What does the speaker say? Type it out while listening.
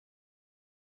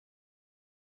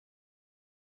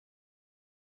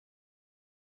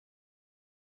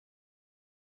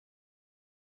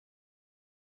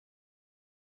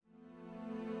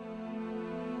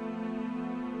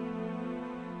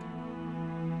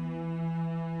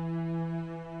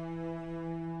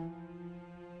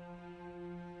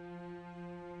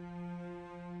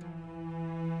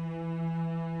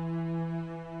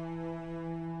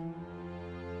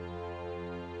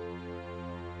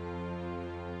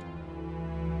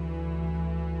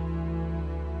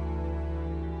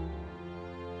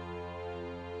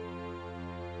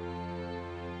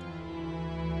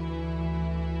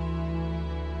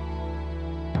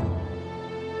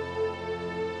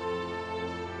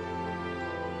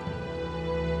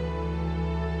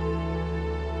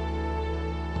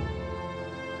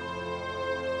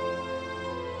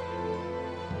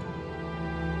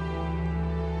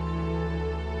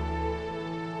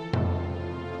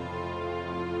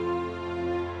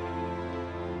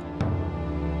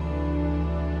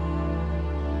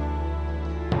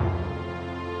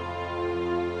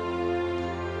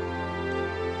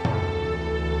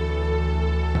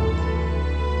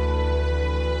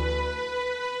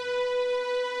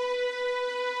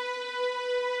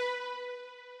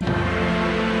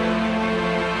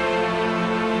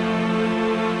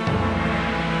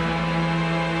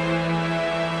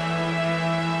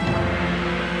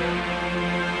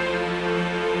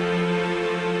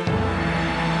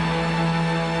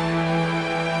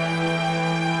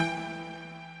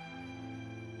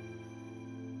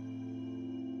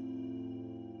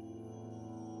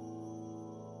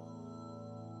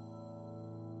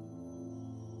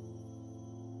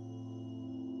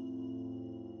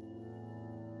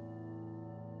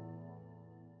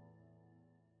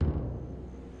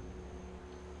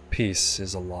Peace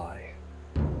is a lie.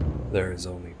 There is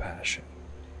only passion.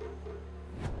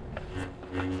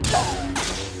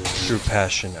 Through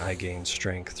passion I gain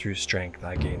strength, through strength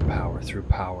I gain power, through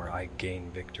power I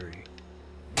gain victory.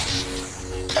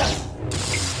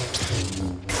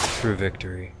 Through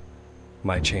victory,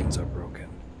 my chains are broken.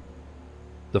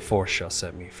 The Force shall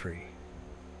set me free.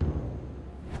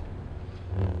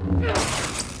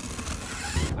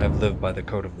 I have lived by the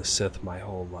code of the Sith my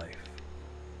whole life.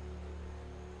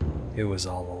 It was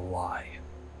all a lie.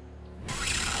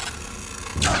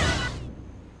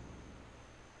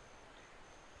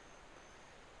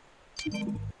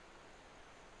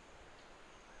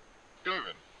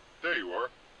 Gavin, there you are.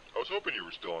 I was hoping you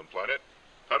were still on planet.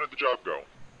 How did the job go?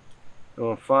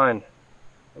 Going fine.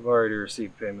 I've already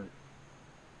received payment.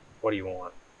 What do you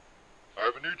want? I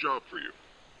have a new job for you.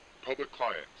 Public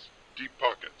clients. Deep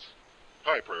pockets.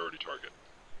 High priority target.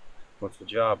 What's the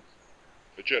job?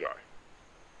 A Jedi.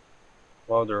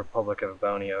 Why would the Republic have a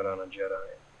bounty out on a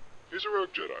Jedi? He's a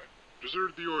rogue Jedi.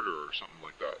 Deserted the Order or something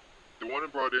like that. They want him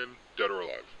brought in, dead or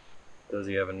alive. Does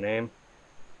he have a name?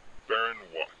 Baron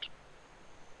Watt.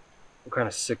 What kind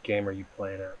of sick game are you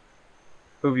playing at?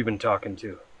 Who have you been talking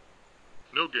to?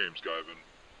 No games, Gavin.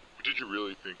 But did you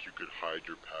really think you could hide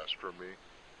your past from me?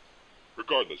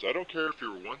 Regardless, I don't care if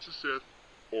you were once a Sith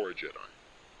or a Jedi.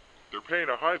 They're paying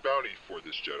a high bounty for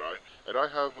this Jedi, and I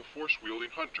have a Force-wielding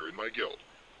hunter in my guild.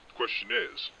 The question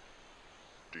is,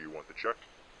 do you want the check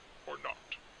or not?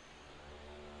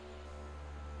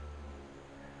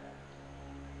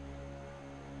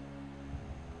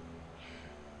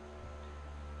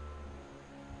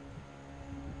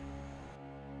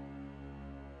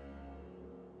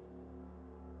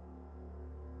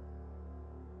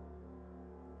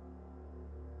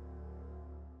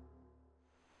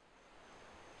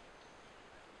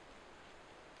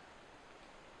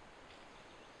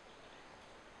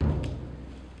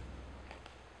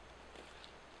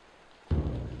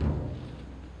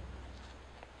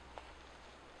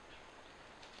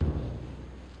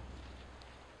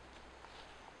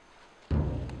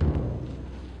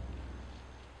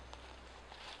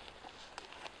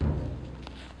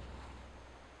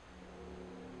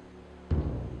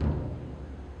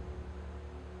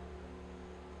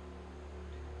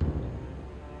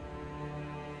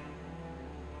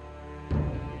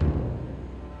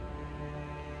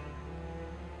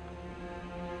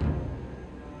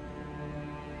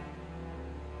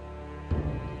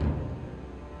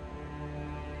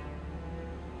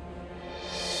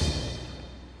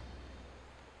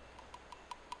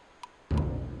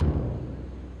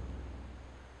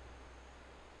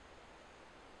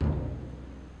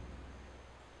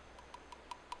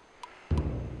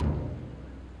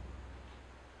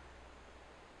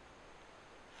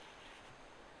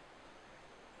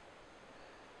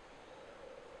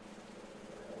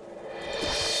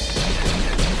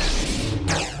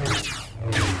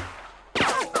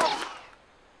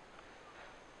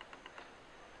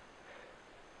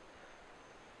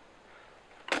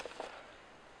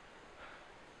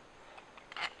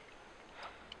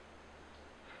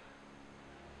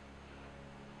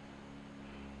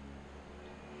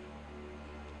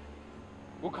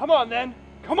 Well, come on then.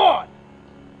 Come on!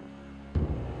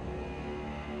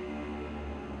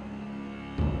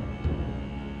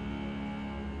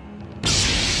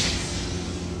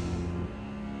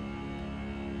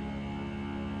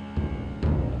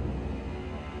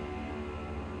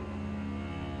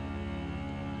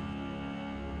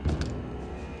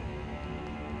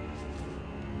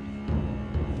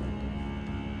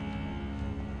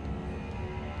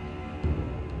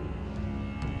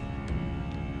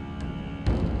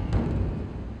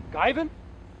 Ivan?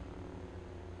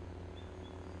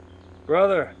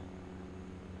 Brother,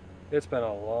 it's been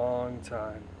a long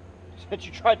time. Since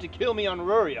you tried to kill me on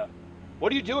Ruria.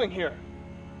 What are you doing here?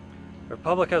 The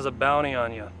Republic has a bounty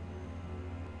on you.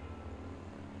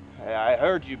 I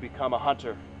heard you become a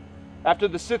hunter. After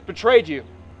the Sith betrayed you.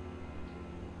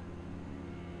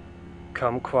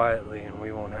 Come quietly and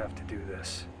we won't have to do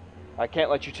this. I can't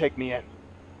let you take me in.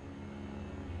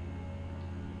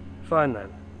 Fine then.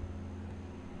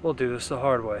 We'll do this the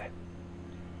hard way.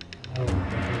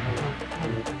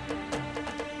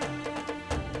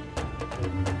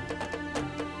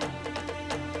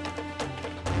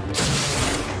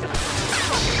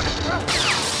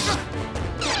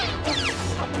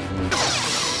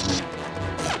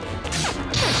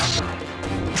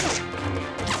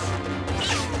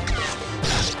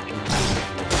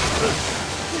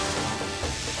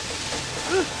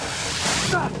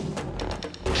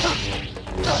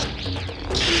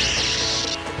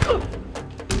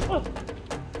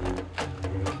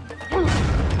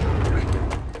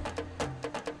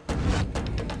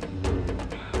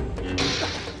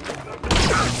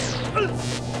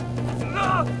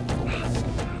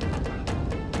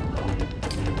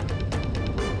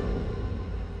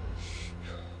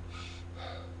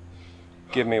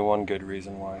 Give me one good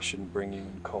reason why I shouldn't bring you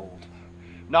in cold.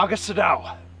 Naga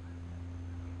Sadao.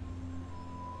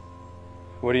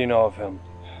 What do you know of him?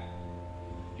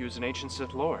 He was an ancient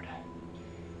Sith Lord.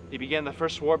 He began the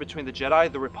first war between the Jedi,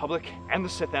 the Republic, and the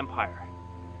Sith Empire.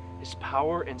 His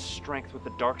power and strength with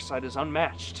the dark side is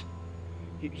unmatched.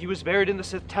 He was buried in the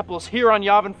Sith temples here on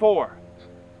Yavin 4.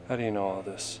 How do you know all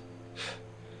this?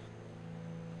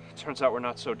 Turns out we're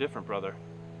not so different, brother.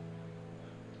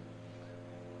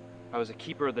 I was a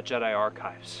keeper of the Jedi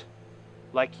archives.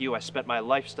 Like you, I spent my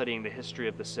life studying the history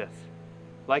of the Sith.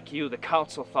 Like you, the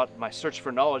Council thought my search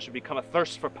for knowledge would become a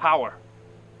thirst for power.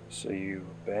 So you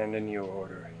abandon your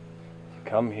order,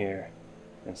 come here,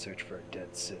 and search for a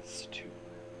dead Sith's tomb.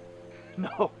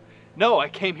 No, I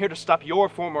came here to stop your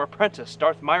former apprentice,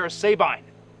 Darth Myra Sabine.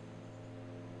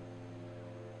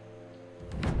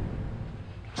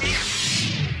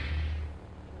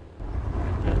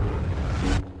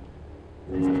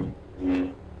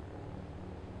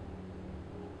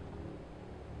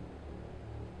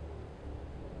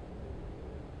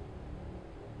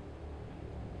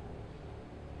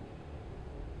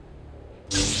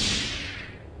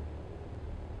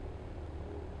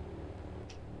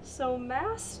 So,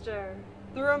 Master,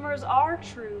 the rumors are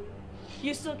true.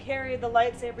 You still carry the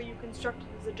lightsaber you constructed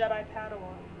as a Jedi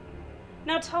Padawan.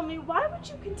 Now tell me, why would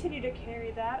you continue to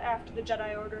carry that after the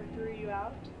Jedi Order threw you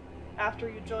out? After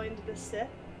you joined the Sith?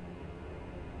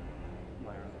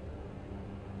 Myra,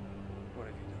 what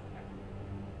have you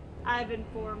done? I've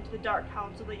informed the Dark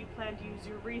Council that you plan to use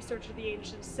your research of the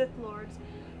ancient Sith Lords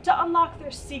to unlock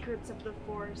their secrets of the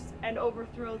Force and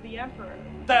overthrow the Emperor.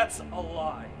 That's a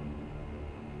lie!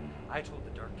 I told the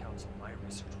Dark Council my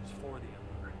research was for the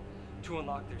Emperor, to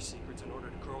unlock their secrets in order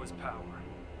to grow his power.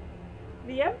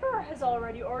 The Emperor has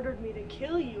already ordered me to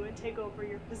kill you and take over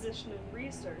your position in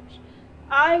research.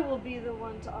 I will be the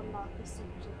one to unlock the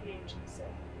secrets of the ancient Sith.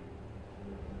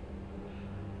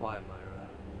 Why, Myra?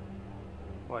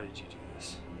 Why did you do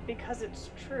this? Because it's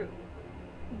true.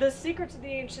 The secrets of the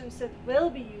ancient Sith will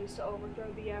be used to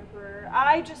overthrow the Emperor.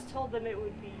 I just told them it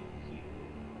would be you.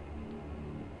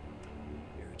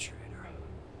 You're a traitor.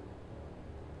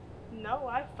 No,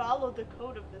 I followed the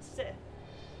code of the Sith.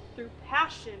 Through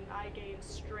passion, I gain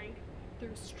strength.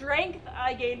 Through strength,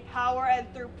 I gain power.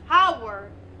 And through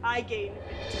power, I gain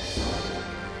victory.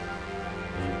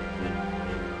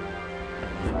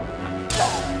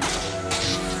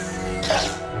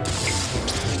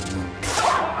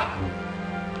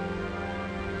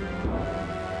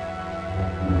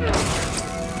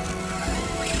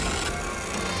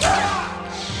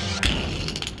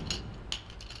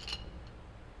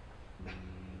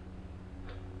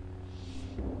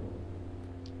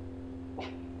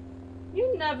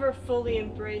 You never fully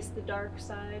embraced the dark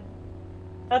side.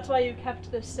 That's why you kept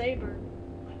the saber.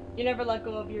 You never let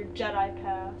go of your Jedi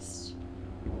past.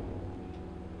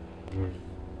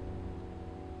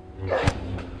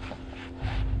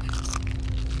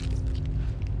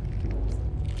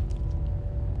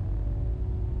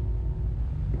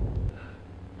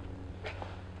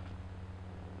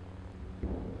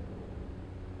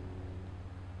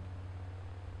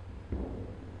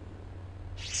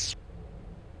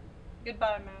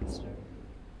 Goodbye, Master.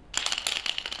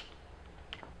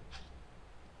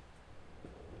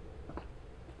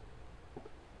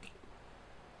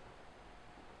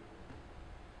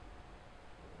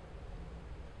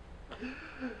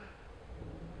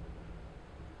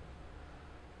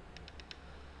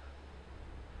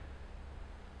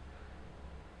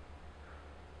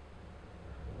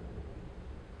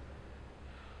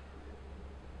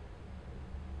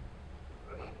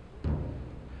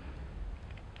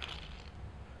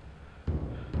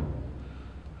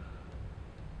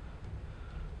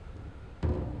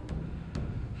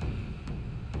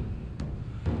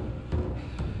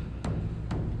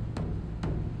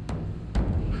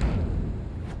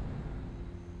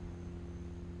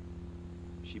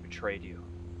 She betrayed you,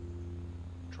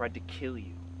 tried to kill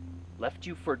you, left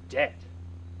you for dead.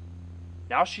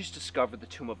 Now she's discovered the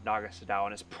tomb of Naga Sadao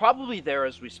and is probably there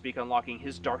as we speak, unlocking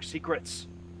his dark secrets.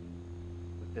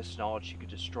 With this knowledge, she could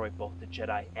destroy both the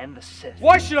Jedi and the Sith.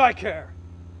 Why should I care?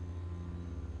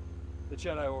 The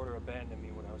Jedi Order abandoned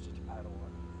me when I was just a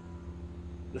Padawan.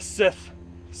 The Sith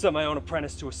sent my own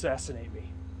apprentice to assassinate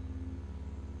me.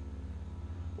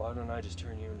 Why don't I just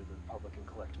turn you into the Republic and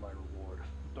collect my reward?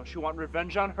 Don't you want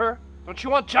revenge on her? Don't you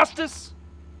want justice?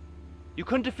 You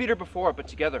couldn't defeat her before, but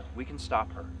together we can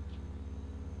stop her.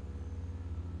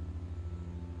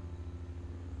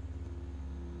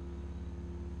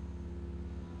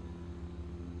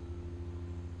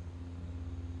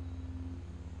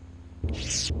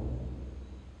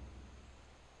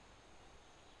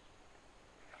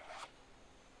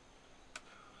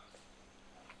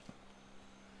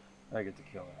 I get to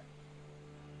kill her.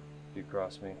 If you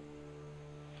cross me,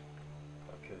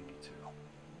 I'll kill you too.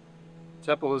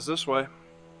 Temple is this way.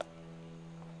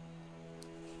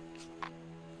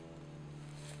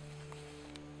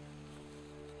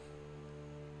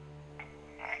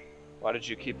 Why did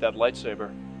you keep that lightsaber?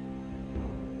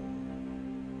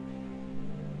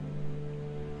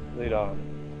 Lead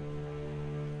on.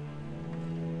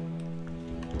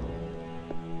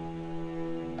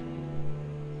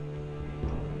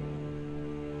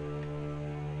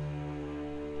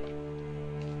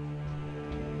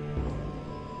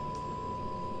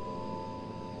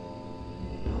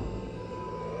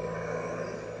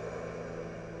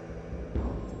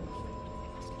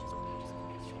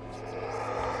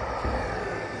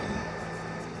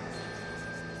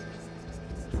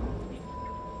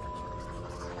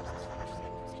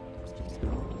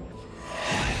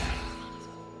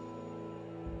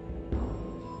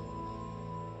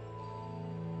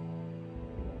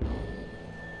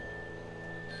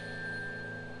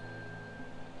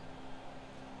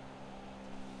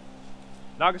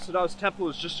 Naga Sadow's temple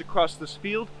is just across this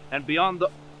field and beyond the...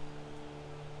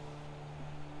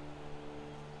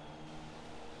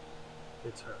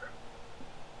 It's her.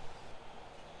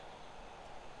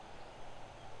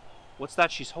 What's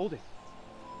that she's holding?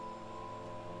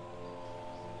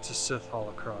 It's a Sith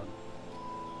holocron.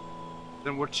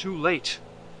 Then we're too late.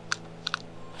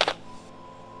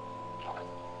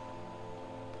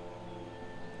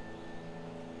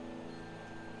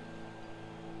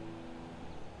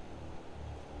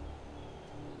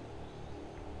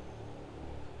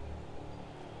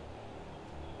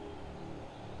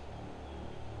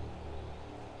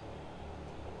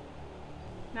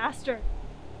 Master,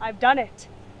 I've done it.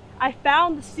 I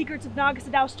found the secrets of Naga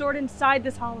Sadow stored inside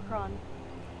this holocron.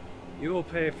 You will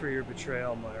pay for your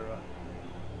betrayal, Myra.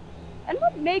 And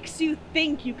what makes you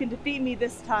think you can defeat me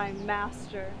this time,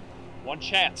 Master? One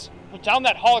chance. Put down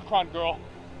that holocron, girl.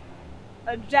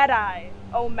 A Jedi,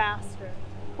 oh Master.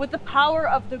 With the power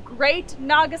of the great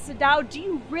Naga Sadow, do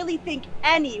you really think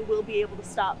any will be able to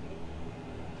stop me?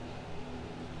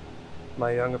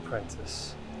 My young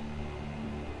apprentice.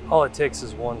 All it takes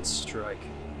is one strike.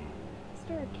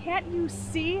 Master, can't you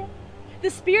see? The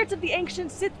spirits of the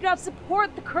ancient Sith do not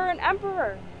support the current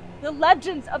Emperor. The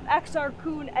legends of Exar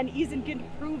Kun and Isenkin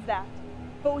prove that.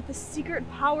 But with the secret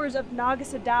powers of Naga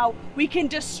Sadow, we can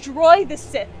destroy the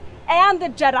Sith and the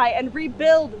Jedi and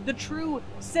rebuild the true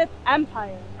Sith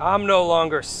Empire. I'm no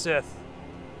longer Sith.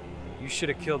 You should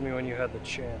have killed me when you had the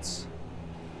chance.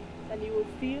 Then you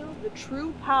will feel the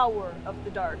true power of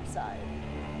the dark side.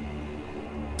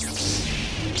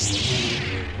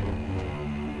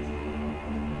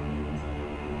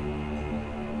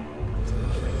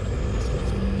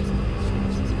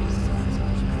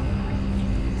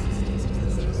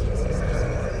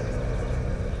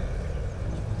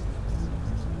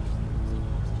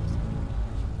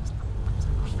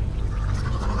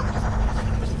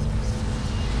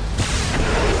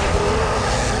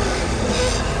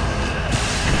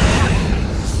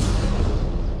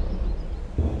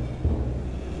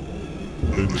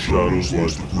 In the shadows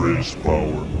lies the greatest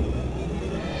power.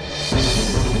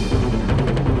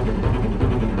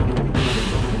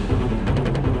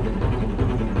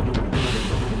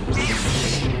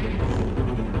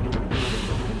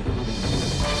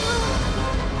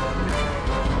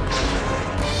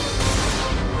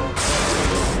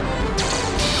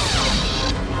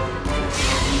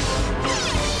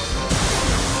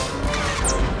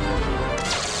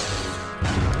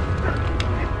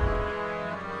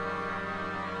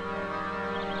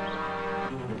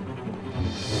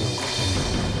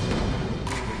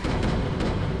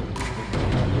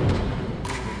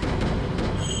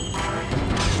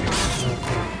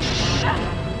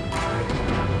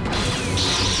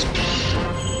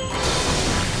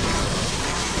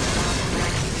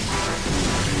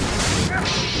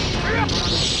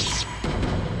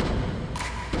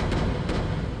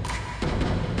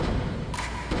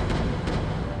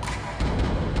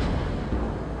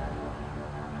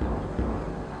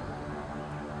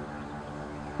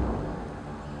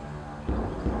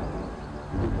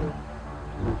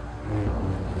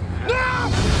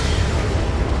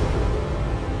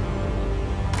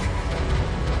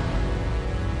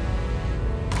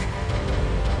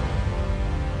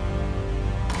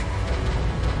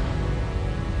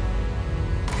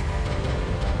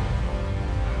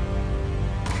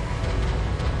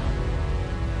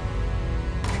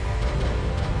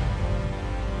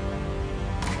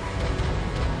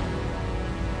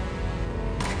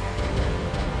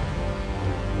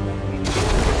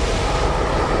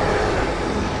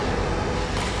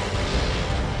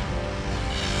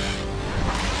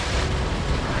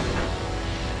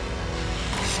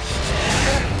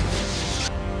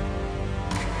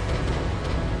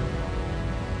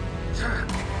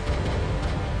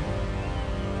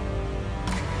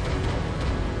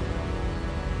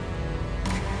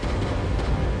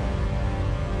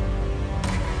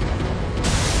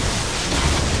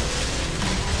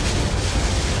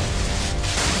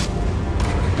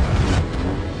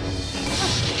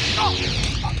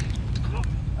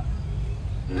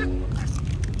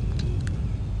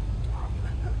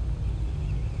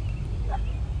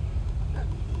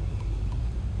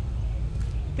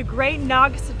 The great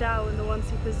Naga Sadao and the ones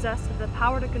he possessed have the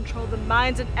power to control the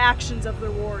minds and actions of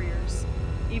their warriors,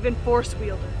 even Force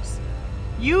wielders.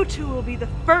 You two will be the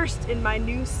first in my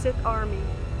new Sith army.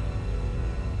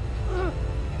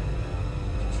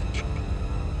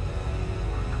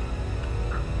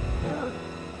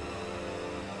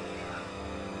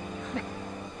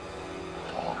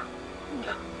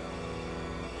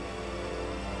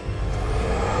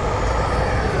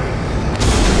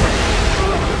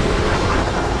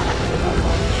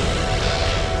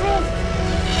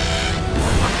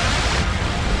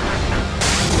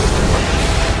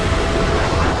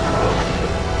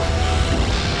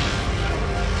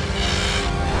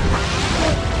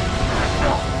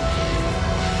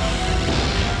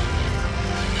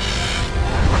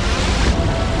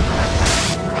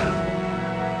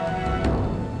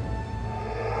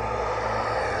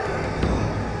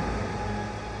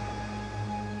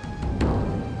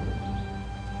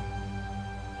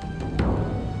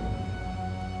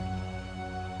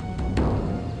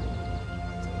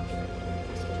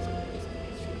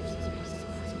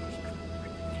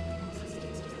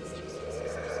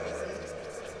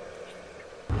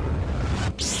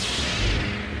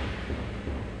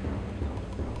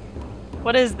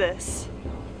 What is this?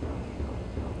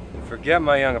 Forget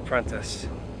my young apprentice.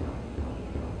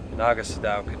 Naga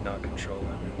Sadao could not control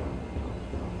everyone.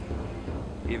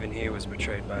 Even he was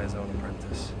betrayed by his own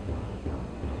apprentice.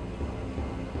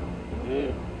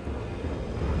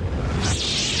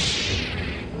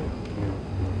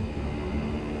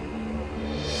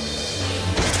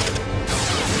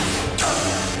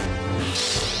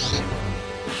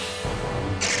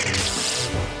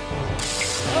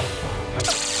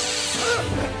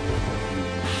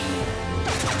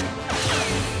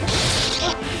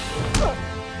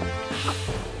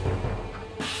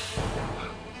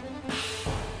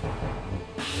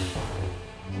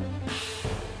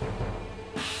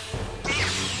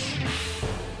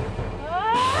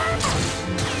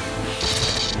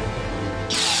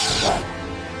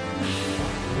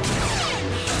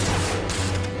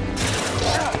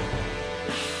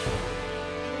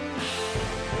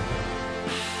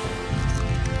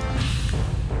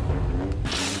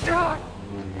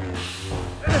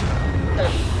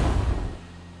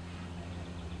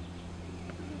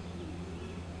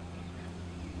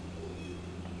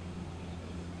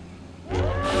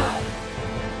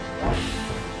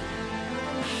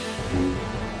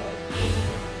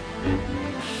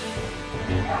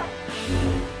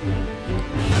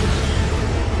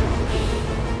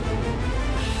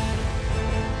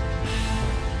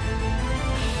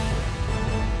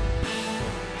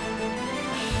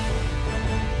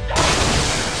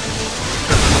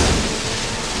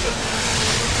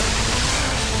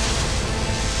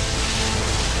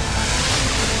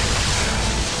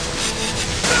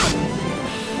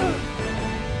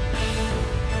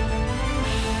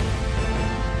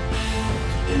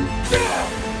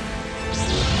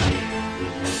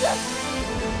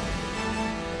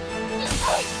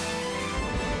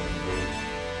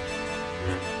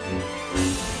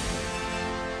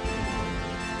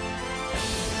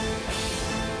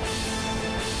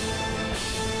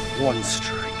 One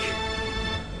strike.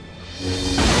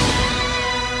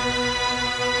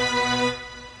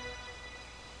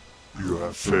 You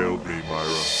have failed me,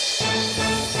 Myra.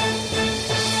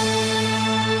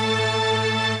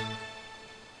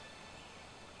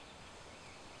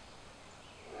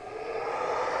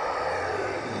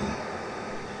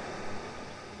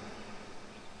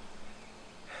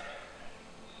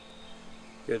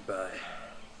 Goodbye,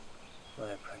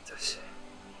 my apprentice.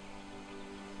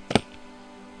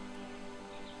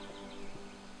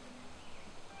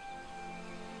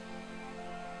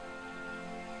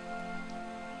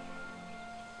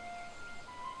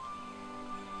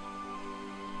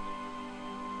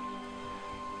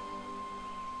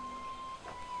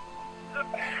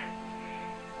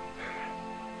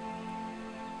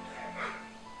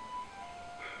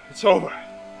 It's over.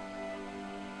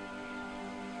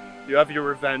 You have your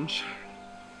revenge.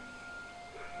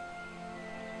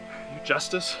 Your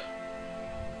justice.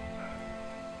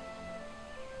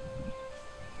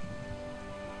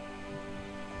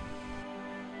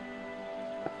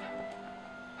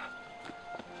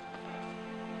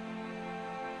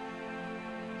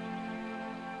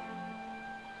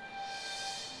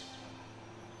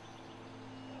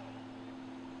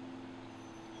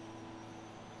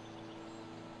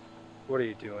 What are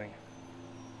you doing?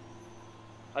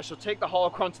 I shall take the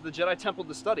holocron to the Jedi Temple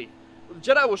to study. The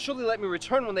Jedi will surely let me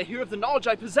return when they hear of the knowledge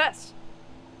I possess.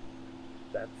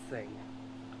 That thing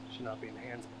should not be in the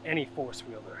hands of any Force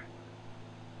wielder.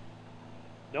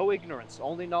 No ignorance,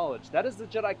 only knowledge. That is the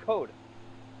Jedi code.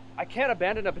 I can't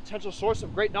abandon a potential source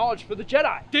of great knowledge for the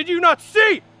Jedi. Did you not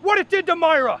see what it did to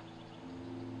Myra?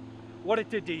 What it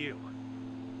did to you?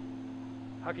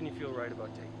 How can you feel right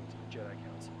about taking it to the Jedi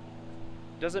Council?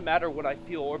 Doesn't matter what I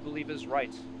feel or believe is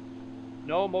right.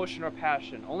 No emotion or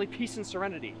passion, only peace and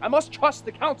serenity. I must trust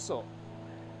the Council.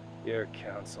 Your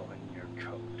council and your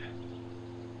code.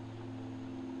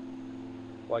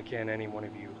 Why can't any one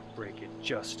of you break it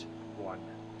just one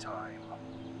time?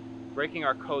 Breaking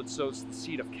our code sows the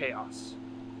seed of chaos.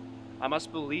 I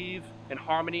must believe in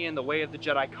harmony in the way of the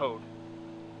Jedi Code.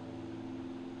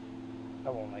 I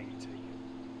won't let you take it.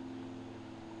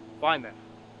 Fine then.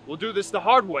 We'll do this the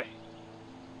hard way.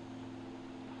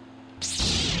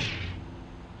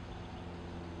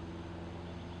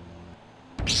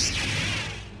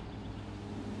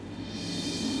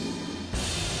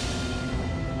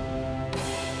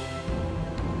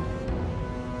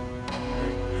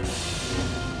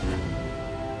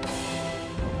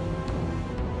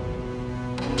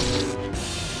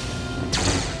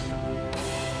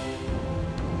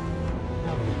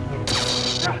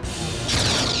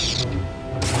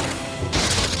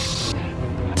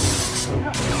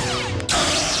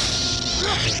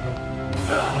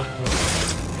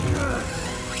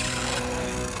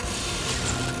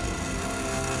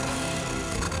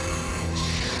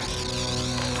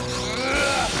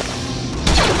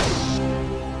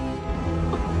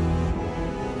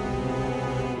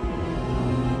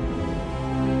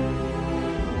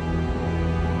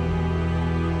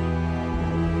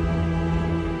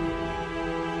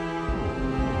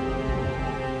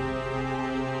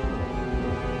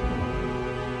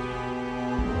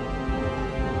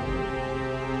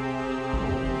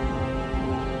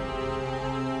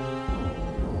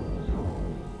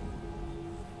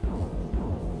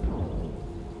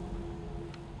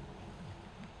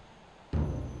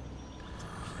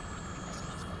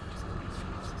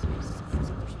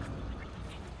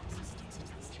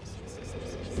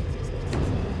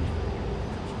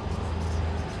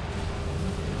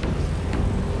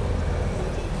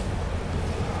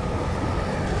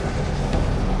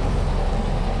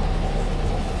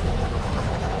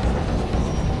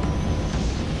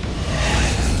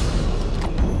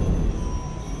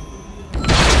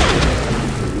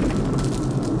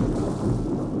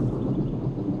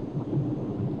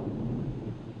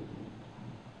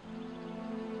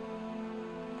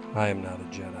 I am not a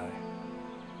Jedi.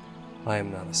 I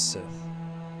am not a Sith.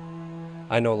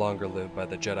 I no longer live by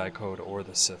the Jedi Code or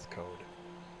the Sith Code.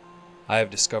 I have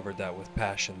discovered that with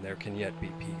passion there can yet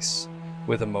be peace.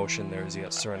 With emotion there is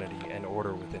yet serenity and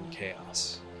order within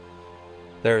chaos.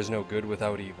 There is no good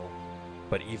without evil,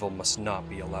 but evil must not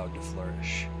be allowed to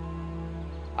flourish.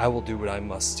 I will do what I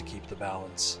must to keep the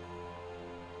balance.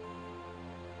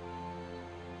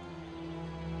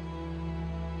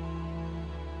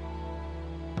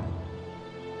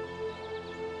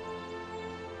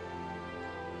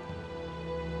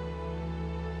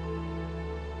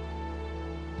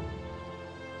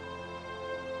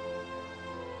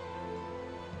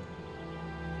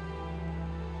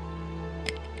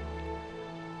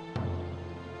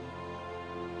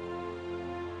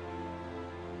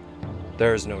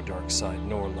 There is no dark side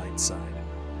nor light side.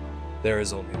 There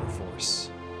is only the Force.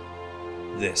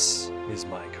 This is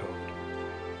my code.